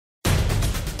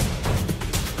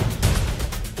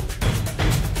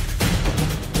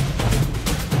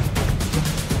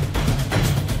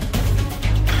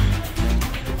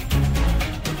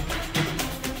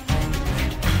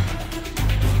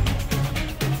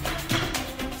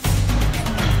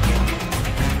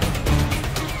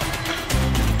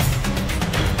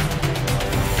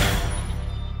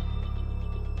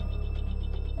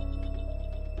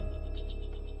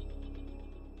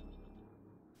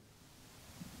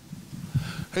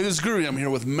Hey, this is Groovey. I'm here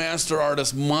with master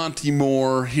artist Monte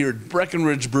Moore here at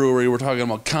Breckenridge Brewery. We're talking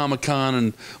about Comic-Con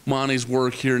and Monte's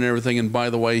work here and everything. And by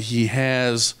the way, he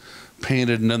has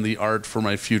painted and done the art for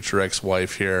my future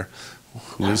ex-wife here. I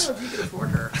don't know if you could afford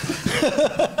her.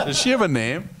 Does she have a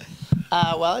name?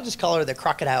 Well, I just call her the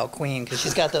Crocodile Queen because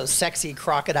she's got those sexy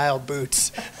crocodile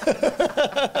boots.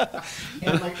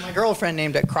 And my girlfriend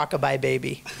named it Crocodile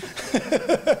Baby.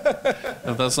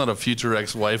 If that's not a future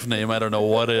ex-wife name, I don't know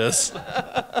what is.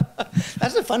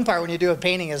 That's the fun part when you do a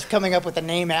painting, is coming up with a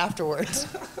name afterwards.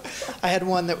 I had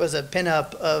one that was a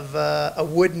pinup of a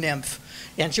wood nymph,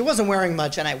 and she wasn't wearing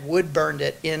much, and I wood burned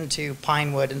it into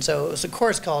pine wood, and so it was, of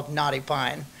course, called Naughty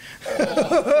Pine.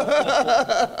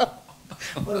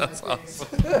 That's awesome.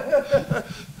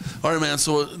 All right, man.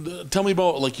 So tell me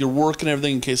about like your work and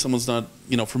everything, in case someone's not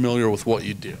familiar with what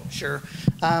you do. Sure.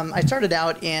 I started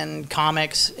out in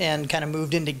comics and kind of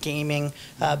moved into gaming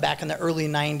back in the early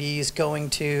 '90s, going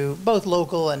to both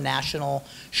local and national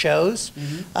shows,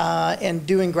 and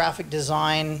doing graphic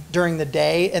design during the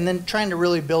day, and then trying to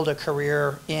really build a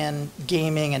career in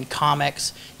gaming and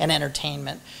comics and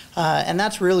entertainment. And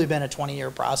that's really been a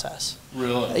 20-year process.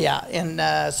 Really? Yeah.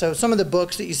 And so some of the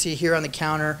books that you see here on the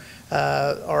counter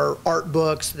are art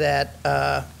books that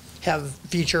have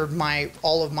featured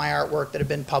all of my artwork that have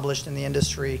been published in the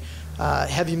industry.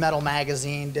 Heavy Metal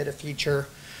Magazine did a feature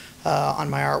on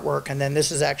my artwork, and then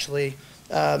this is actually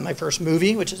my first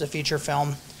movie, which is a feature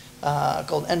film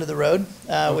called End of the Road,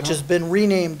 which has been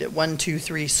renamed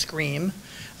 123 Scream,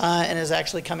 and is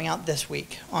actually coming out this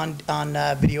week on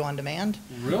video on demand.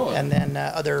 Really? And then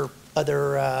other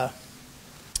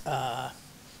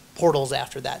portals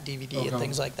after that, DVD and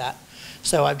things like that.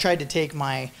 So I've tried to take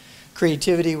my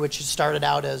creativity, which started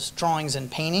out as drawings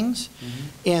and paintings,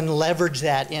 and leverage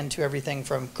that into everything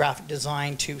from graphic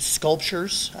design to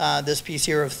sculptures. This piece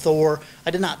here of Thor,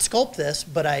 I did not sculpt this,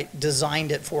 but I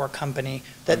designed it for a company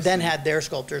that then had their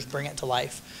sculptors bring it to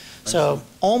life. So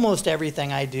almost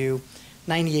everything I do,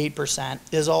 98%,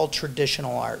 is all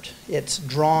traditional art. It's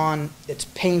drawn, it's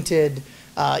painted.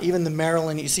 Even the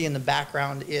Maryland you see in the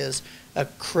background is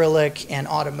acrylic and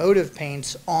automotive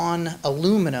paints on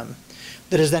aluminum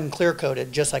that is then clear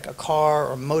coated, just like a car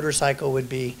or a motorcycle would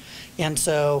be. And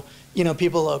so,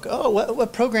 people look, oh,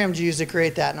 what program did you use to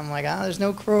create that? And I'm like, there's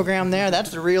no program there.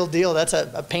 That's the real deal. That's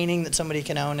a painting that somebody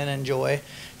can own and enjoy.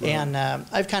 Right. And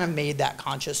I've kind of made that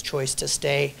conscious choice to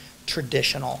stay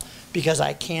traditional, because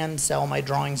I can sell my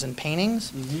drawings and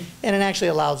paintings, and it actually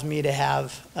allows me to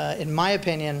have, in my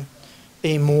opinion,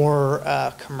 a more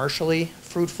commercially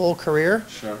fruitful career,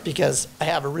 because I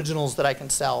have originals that I can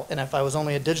sell. And if I was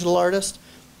only a digital artist,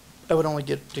 I would only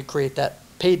get to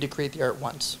paid to create the art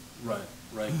once. Right,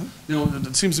 right.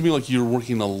 It seems to me like you're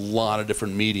working in a lot of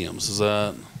different mediums. Is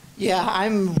that? Yeah,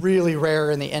 I'm really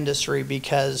rare in the industry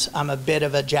because I'm a bit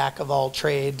of a jack of all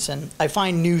trades, and I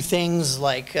find new things.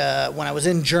 Like when I was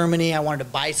in Germany, I wanted to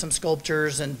buy some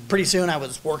sculptures, and pretty soon I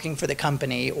was working for the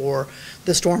company. Or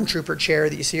the Stormtrooper chair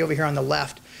that you see over here on the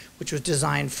left, which was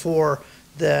designed for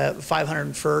the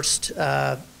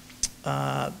 501st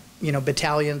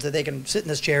battalions, that they can sit in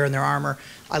this chair in their armor.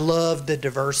 I love the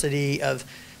diversity of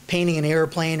painting an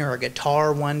airplane or a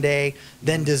guitar one day,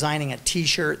 then designing a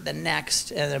T-shirt the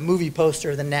next, and a movie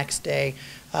poster the next day.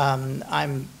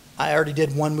 I already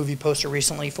did one movie poster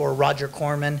recently for Roger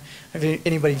Corman. If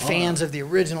anybody fans of the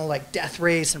original, like Death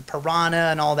Race and Piranha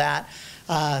and all that.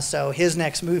 So his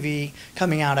next movie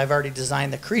coming out, I've already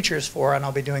designed the creatures for, and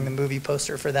I'll be doing the movie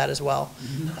poster for that as well.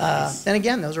 Nice. And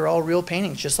again, those are all real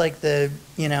paintings, just like the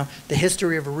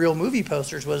history of real movie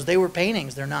posters was they were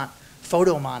paintings. They're not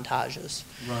photo montages.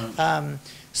 Right.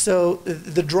 So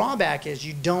the drawback is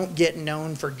you don't get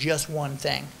known for just one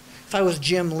thing. If I was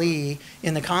Jim Lee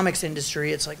in the comics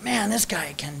industry, it's like, man, this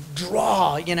guy can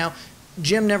draw.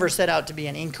 Jim never set out to be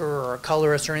an inker or a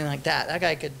colorist or anything like that. That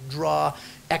guy could draw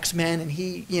X-Men, and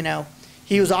he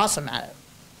was awesome at it.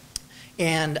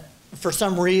 And for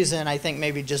some reason, I think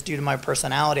maybe just due to my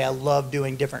personality, I love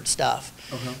doing different stuff.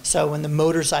 So when the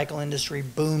motorcycle industry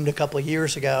boomed a couple of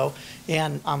years ago,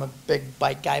 and I'm a big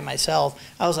bike guy myself,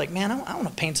 I was like, man, I want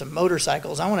to paint some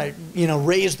motorcycles. I want to,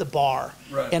 raise the bar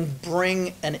and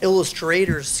bring an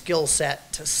illustrator's skill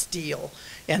set to steel.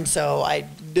 And so I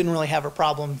didn't really have a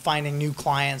problem finding new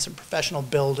clients and professional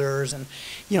builders. And,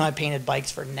 I painted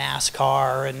bikes for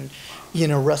NASCAR and,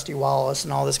 Rusty Wallace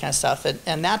and all this kind of stuff.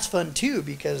 And that's fun too,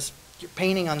 because you're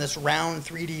painting on this round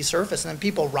 3D surface, and then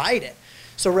people ride it.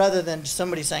 So rather than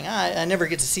somebody saying, I never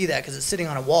get to see that because it's sitting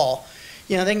on a wall,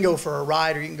 they can go for a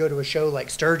ride, or you can go to a show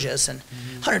like Sturgis, and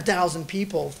 100,000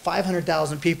 people,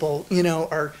 500,000 people,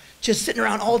 are just sitting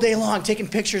around all day long taking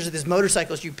pictures of these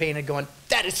motorcycles you painted going,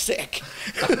 that is sick.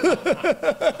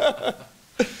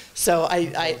 So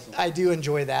I do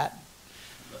enjoy that.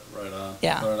 Right on.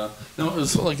 Yeah. Right on. Now,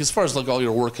 as far as like all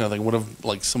your work kind of thing, what are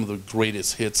like some of the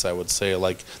greatest hits, I would say,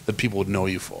 like that people would know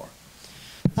you for?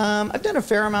 I've done a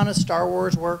fair amount of Star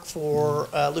Wars work for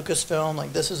Lucasfilm.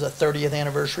 Like this is a 30th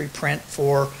anniversary print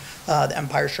for The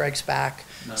Empire Strikes Back.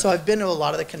 Nice. So I've been to a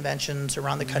lot of the conventions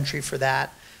around the country for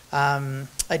that.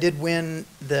 I did win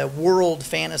the World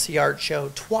Fantasy Art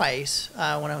Show twice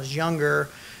when I was younger.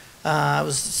 I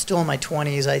was still in my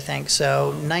 20s, I think. So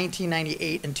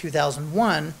 1998 and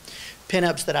 2001,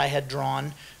 pinups that I had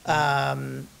drawn,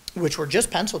 which were just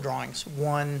pencil drawings,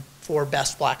 won for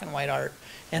best black and white art.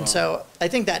 And so I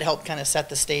think that helped kind of set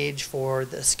the stage for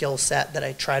the skill set that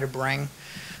I try to bring.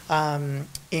 And,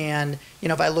 you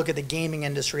know, if I look at the gaming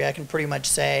industry, I can pretty much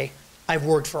say I've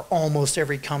worked for almost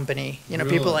every company. You know,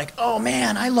 really? People are like, oh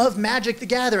man, I love Magic the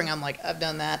Gathering. I'm like, I've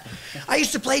done that. I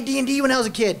used to play D&D when I was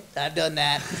a kid. I've done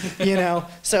that. You know,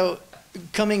 so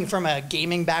coming from a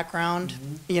gaming background,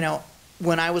 you know,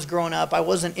 when I was growing up, I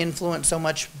wasn't influenced so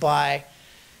much by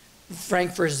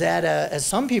Frank Frazetta as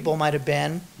some people might have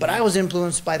been, but I was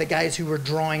influenced by the guys who were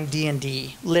drawing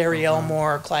D&D. Larry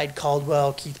Elmore, Clyde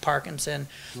Caldwell, Keith Parkinson,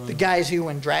 the guys who,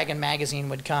 when Dragon Magazine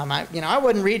would come, I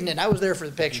wasn't reading it, I was there for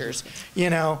the pictures, you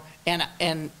know,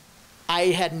 and I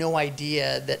had no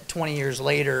idea that 20 years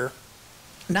later,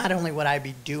 not only would I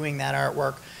be doing that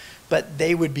artwork, but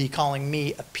they would be calling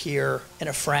me a peer and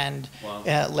a friend.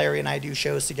 Wow. Larry and I do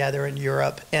shows together in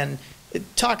Europe, and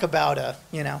talk about a,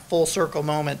 you know, full circle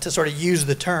moment to sort of use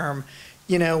the term,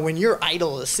 you know, when your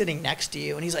idol is sitting next to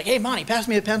you and he's like, hey, Monty, pass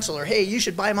me a pencil, or hey, you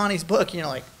should buy Monty's book. And you're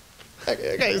like, that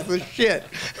guy's the shit.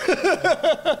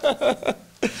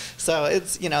 So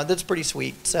it's, you know, that's pretty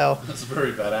sweet. So that's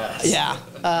very badass. Yeah.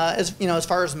 As, you know, as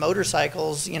far as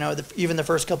motorcycles, you know, even the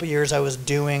first couple of years I was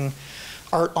doing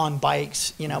art on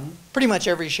bikes, you know, pretty much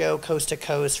every show coast to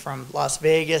coast from Las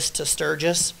Vegas to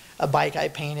Sturgis, a bike I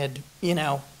painted, you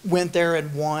know, went there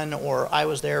and won, or I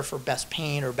was there for best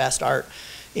paint or best art.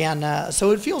 And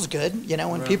so it feels good, you know,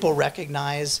 when people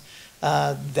recognize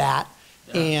that.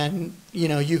 Yeah. And, you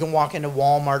know, you can walk into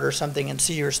Walmart or something and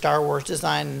see your Star Wars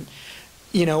design,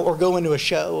 you know, or go into a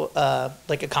show,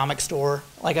 like a comic store.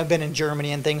 Like I've been in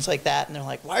Germany and things like that, and they're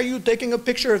like, why are you taking a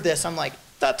picture of this? I'm like,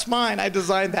 that's mine, I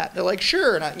designed that. They're like,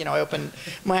 sure. And I open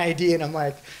my ID and I'm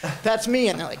like, that's me.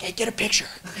 And they're like, hey, get a picture.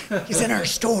 He's in our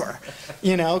store,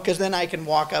 you know, because then I can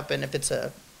walk up, and if it's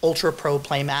a Ultra Pro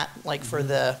playmat, like for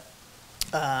the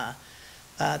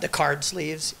card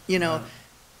sleeves, you know,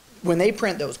 when they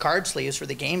print those card sleeves for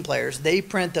the game players, they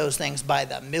print those things by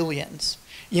the millions,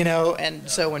 you know, and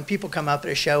so when people come up at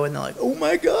a show and they're like, oh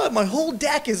my God, my whole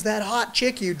deck is that hot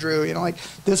chick you drew, you know, like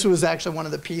this was actually one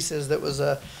of the pieces that was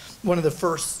one of the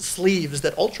first sleeves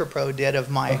that Ultra Pro did of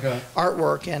my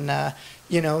artwork. And,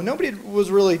 you know, nobody was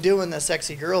really doing the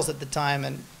sexy girls at the time,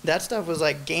 and that stuff was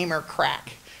like gamer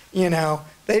crack, you know.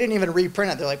 They didn't even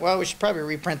reprint it. They're like, well, we should probably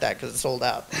reprint that because it's sold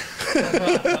out.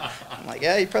 I'm like,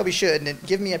 yeah, you probably should. And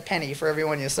give me a penny for every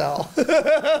one you sell.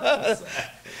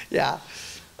 Yeah.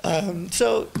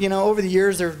 So, you know, over the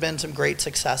years, there have been some great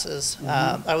successes.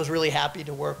 I was really happy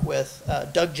to work with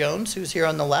Doug Jones, who's here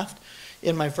on the left,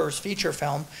 in my first feature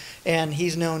film. And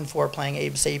he's known for playing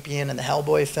Abe Sapien in the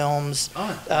Hellboy films.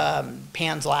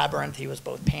 Pan's Labyrinth, he was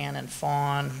both Pan and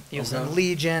Fawn. He was in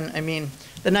Legion. I mean,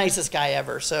 the nicest guy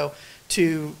ever. So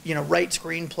to, you know, write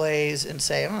screenplays and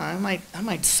say, oh, I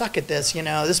might suck at this, you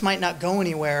know, this might not go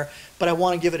anywhere, but I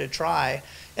want to give it a try.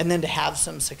 And then to have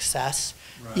some success,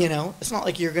 you know, it's not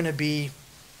like you're going to be,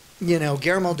 you know,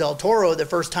 Guillermo del Toro the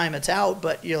first time it's out,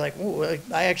 but you're like, oh,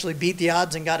 I actually beat the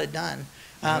odds and got it done.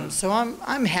 So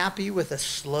I'm happy with a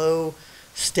slow,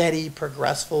 steady,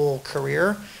 progressful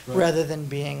career rather than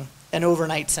being an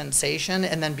overnight sensation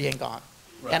and then being gone.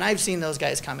 And I've seen those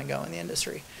guys come and go in the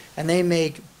industry, and they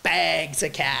make bags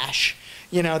of cash.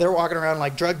 You know, they're walking around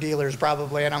like drug dealers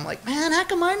probably, and I'm like, man, how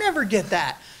come I never get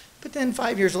that? But then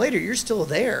 5 years later, you're still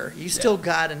there. You still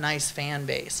got a nice fan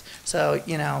base. So,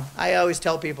 you know, I always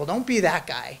tell people, don't be that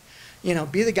guy. You know,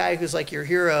 be the guy who's like your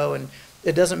hero, and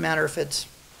it doesn't matter if it's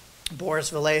Boris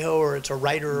Vallejo or it's a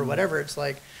writer or whatever. It's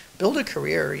like, build a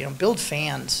career, you know, build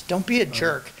fans. Don't be a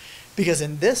jerk. Because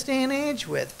in this day and age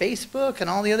with Facebook and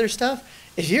all the other stuff,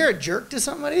 if you're a jerk to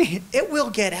somebody, it will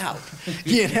get out.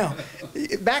 You know,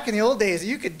 back in the old days,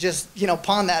 you could just, you know,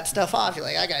 pawn that stuff off. You're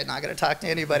like, that guy's not going to talk to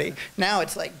anybody. Now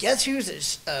it's like, guess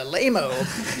who's a lame-o?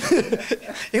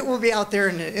 It will be out there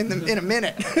in a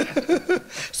minute.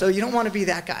 So you don't want to be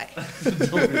that guy.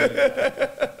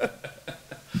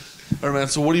 All right, man.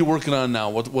 So what are you working on now?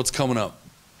 What's coming up?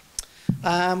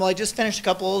 Well, I just finished a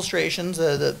couple illustrations,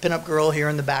 the pinup girl here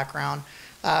in the background.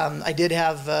 I did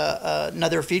have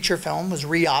another feature film, was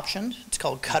re-optioned. It's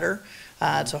called Cutter.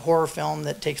 It's a horror film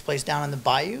that takes place down in the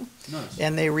bayou. Nice.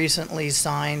 And they recently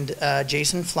signed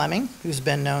Jason Fleming, who's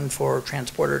been known for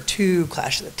Transporter 2,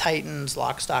 Clash of the Titans,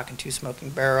 Lock, Stock, and Two Smoking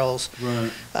Barrels,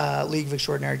 Right. League of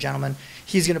Extraordinary Gentlemen.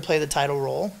 He's going to play the title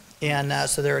role, and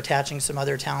so they're attaching some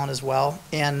other talent as well.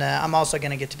 And I'm also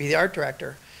going to get to be the art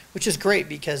director, which is great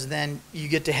because then you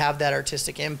get to have that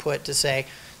artistic input to say,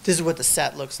 this is what the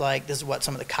set looks like, this is what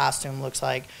some of the costume looks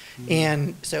like.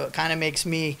 And so it kind of makes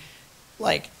me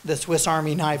like the Swiss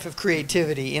Army knife of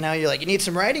creativity. You know, you're like, you need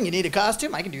some writing, you need a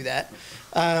costume, I can do that.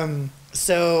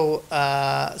 So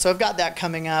I've got that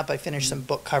coming up. I finished some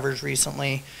book covers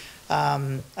recently.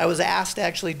 I was asked to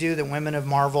actually do the Women of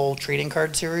Marvel trading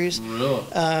card series. Really?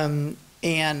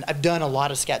 And I've done a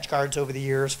lot of sketch cards over the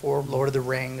years for Lord of the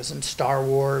Rings and Star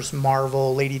Wars,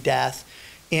 Marvel, Lady Death.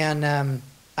 And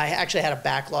I actually had a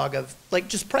backlog of like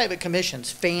just private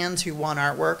commissions, fans who want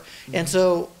artwork. And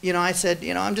so, you know, I said,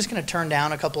 you know, I'm just going to turn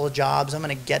down a couple of jobs. I'm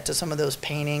going to get to some of those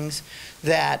paintings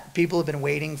that people have been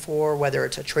waiting for, whether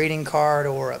it's a trading card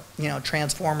or a, you know,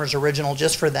 Transformers original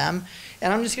just for them.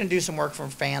 And I'm just going to do some work for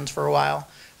fans for a while.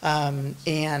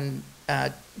 And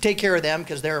take care of them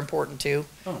because they're important too.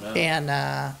 Oh, no.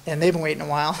 And they've been waiting a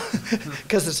while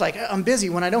because it's like, I'm busy.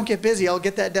 When I don't get busy, I'll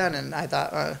get that done. And I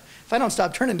thought, if I don't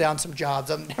stop turning down some jobs,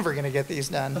 I'm never going to get these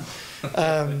done.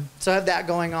 So I have that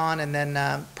going on, and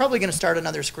then probably going to start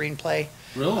another screenplay.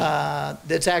 Really?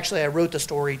 That's actually, I wrote the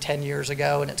story 10 years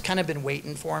ago, and it's kind of been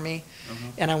waiting for me.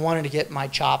 And I wanted to get my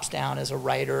chops down as a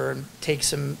writer and take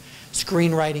some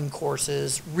screenwriting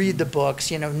courses, read the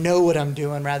books, you know what I'm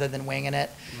doing rather than winging it.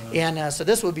 Right. And so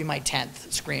this will be my 10th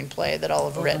screenplay that I'll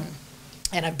have written.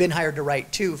 And I've been hired to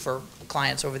write 2 for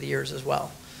clients over the years as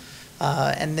well.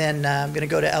 And then I'm going to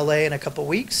go to LA in a couple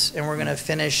weeks, and we're going to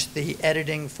finish the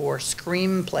editing for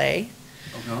Screamplay,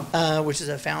 which is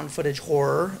a found footage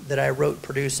horror that I wrote,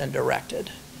 produced, and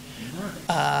directed.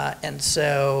 And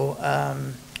so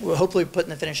we'll hopefully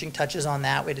putting the finishing touches on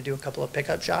that. We had to do a couple of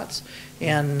pickup shots,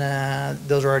 and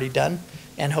those are already done.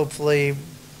 And hopefully,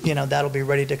 you know, that'll be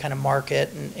ready to kind of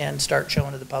market and start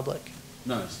showing to the public.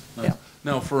 Nice. Yeah.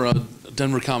 Now, for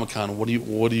Denver Comic-Con, what are you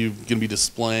going to be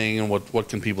displaying, and what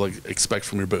can people expect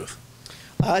from your booth?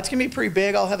 It's going to be pretty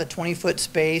big. I'll have a 20-foot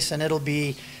space, and it'll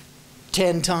be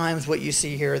 10 times what you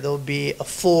see here. There'll be a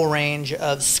full range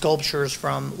of sculptures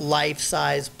from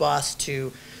life-size busts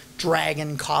to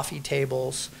dragon coffee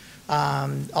tables.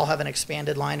 I'll have an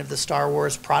expanded line of the Star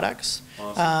Wars products,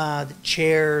 the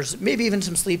chairs, maybe even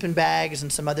some sleeping bags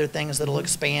and some other things that'll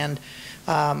expand.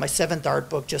 My 7th art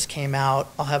book just came out.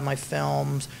 I'll have my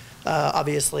films,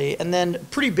 obviously, and then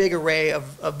pretty big array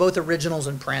of both originals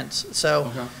and prints.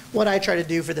 So what I try to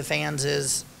do for the fans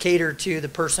is cater to the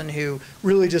person who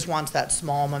really just wants that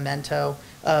small memento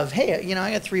of, hey, you know,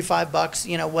 I got $3-5,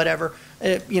 you know, whatever.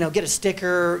 You know, get a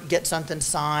sticker, get something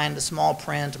signed, a small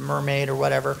print, a mermaid or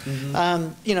whatever.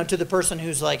 You know, to the person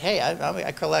who's like, hey,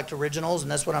 I collect originals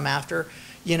and that's what I'm after,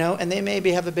 you know, and they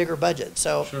maybe have a bigger budget.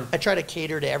 So I try to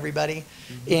cater to everybody.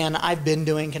 And I've been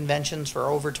doing conventions for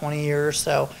over 20 years,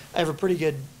 so I have a pretty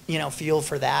good, you know, feel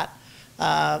for that.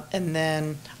 And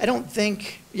then I don't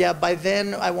think, by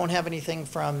then I won't have anything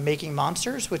from Making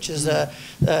Monsters, which is a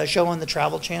show on the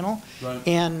Travel Channel. Right.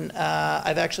 And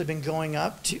I've actually been going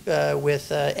up to,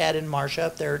 with Ed and Marsha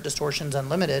up there at Distortions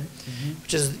Unlimited,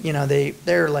 which is, you know,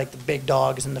 they're like the big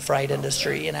dogs in the fright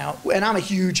industry, you know. And I'm a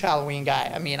huge Halloween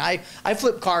guy. I mean, I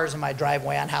flip cars in my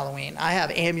driveway on Halloween. I have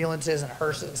ambulances and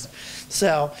hearses.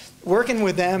 So working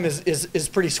with them is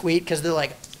pretty sweet because they're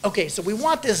like, okay, so we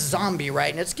want this zombie, right?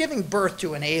 And it's giving birth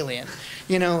to an alien,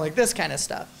 you know, like this kind of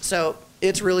stuff. So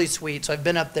it's really sweet. So I've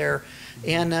been up there,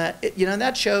 and, you know,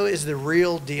 that show is the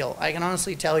real deal. I can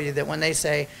honestly tell you that when they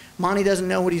say Monty doesn't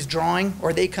know what he's drawing,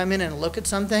 or they come in and look at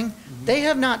something, they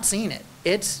have not seen it.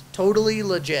 It's totally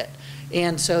legit.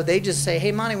 And so they just say,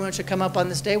 hey, Monty, why don't you come up on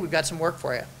this day? We've got some work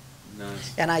for you.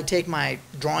 Nice. And I take my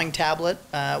drawing tablet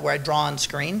where I draw on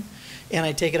screen, and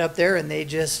I take it up there, and they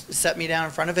just set me down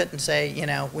in front of it and say, you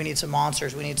know, we need some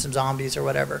monsters, we need some zombies or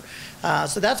whatever.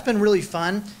 So that's been really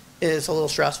fun. It's a little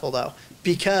stressful, though,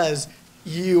 because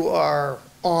you are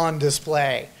on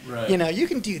display. Right. You know, you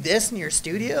can do this in your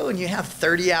studio, and you have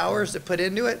 30 hours to put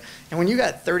into it. And when you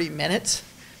got 30 minutes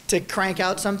to crank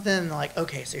out something, like,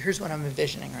 okay, so here's what I'm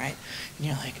envisioning, right? And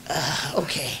you're like,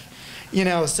 okay. You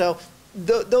know, so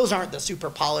those aren't the super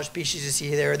polished pieces you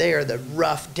see there. They are the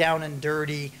rough, down and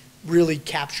dirty, really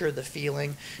capture the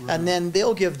feeling. And then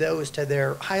they'll give those to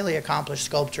their highly accomplished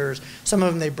sculptors. Some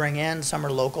of them they bring in, some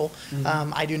are local.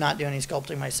 I do not do any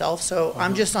sculpting myself, so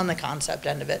I'm just on the concept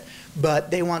end of it.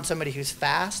 But they want somebody who's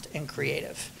fast and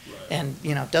creative and,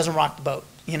 you know, doesn't rock the boat.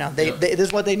 You know, this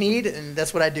is what they need, and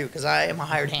that's what I do because I am a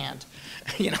hired hand.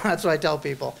 You know, that's what I tell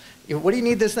people. What do you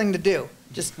need this thing to do?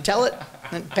 Just tell it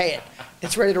and pay it.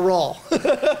 It's ready to roll.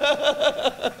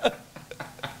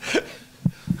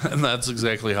 And that's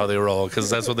exactly how they roll, because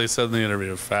that's what they said in the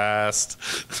interview. Fast,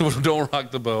 don't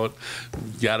rock the boat.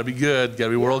 Got to be good, got to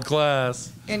be world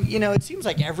class. And, you know, it seems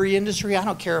like every industry, I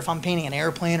don't care if I'm painting an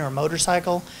airplane or a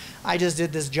motorcycle. I just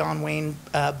did this John Wayne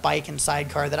bike and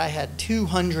sidecar that I had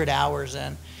 200 hours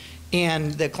in.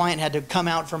 And the client had to come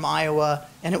out from Iowa,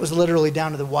 and it was literally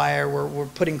down to the wire. We're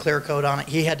putting clear coat on it.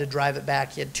 He had to drive it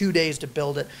back. He had 2 days to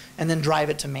build it and then drive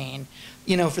it to Maine,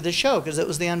 you know, for the show, because it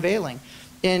was the unveiling.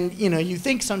 And, you know, you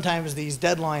think sometimes these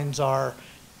deadlines are,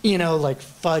 you know, like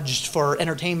fudged for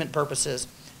entertainment purposes.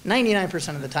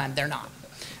 99% of the time, they're not.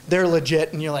 They're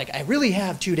legit, and you're like, I really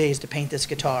have 2 days to paint this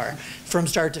guitar from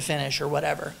start to finish or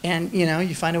whatever. And, you know,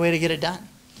 you find a way to get it done.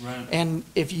 Right. And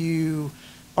if you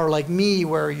are like me,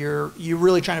 where you're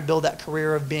really trying to build that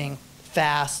career of being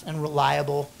fast and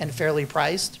reliable and fairly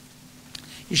priced,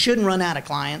 you shouldn't run out of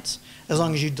clients as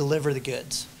long as you deliver the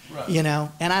goods. Right. You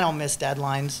know, and I don't miss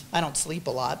deadlines. I don't sleep a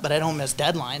lot, but I don't miss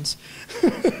deadlines.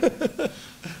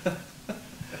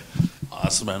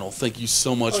 Awesome, man. Well, thank you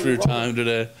so much for your time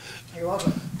today. You're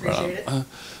welcome. Appreciate it.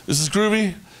 This is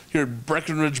Groovy here at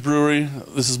Breckenridge Brewery.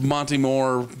 This is Monte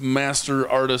Moore, master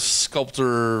artist,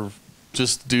 sculptor,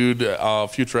 just dude,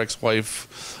 future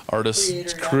ex-wife,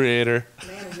 artist, creator.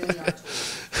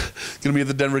 Going to be at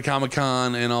the Denver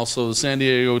Comic-Con and also San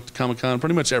Diego Comic-Con,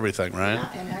 pretty much everything, right?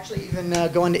 Yeah, and actually even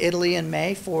going to Italy in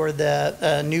May for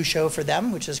the new show for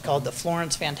them, which is called the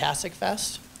Florence Fantastic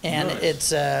Fest. And nice.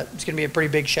 It's going to be a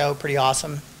pretty big show, pretty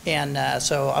awesome. And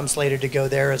so I'm slated to go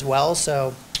there as well.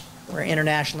 So we're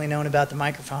internationally known about the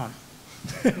microphone.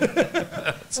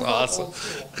 That's awesome.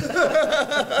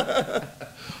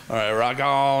 All right, rock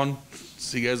on.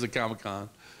 See you guys at Comic-Con.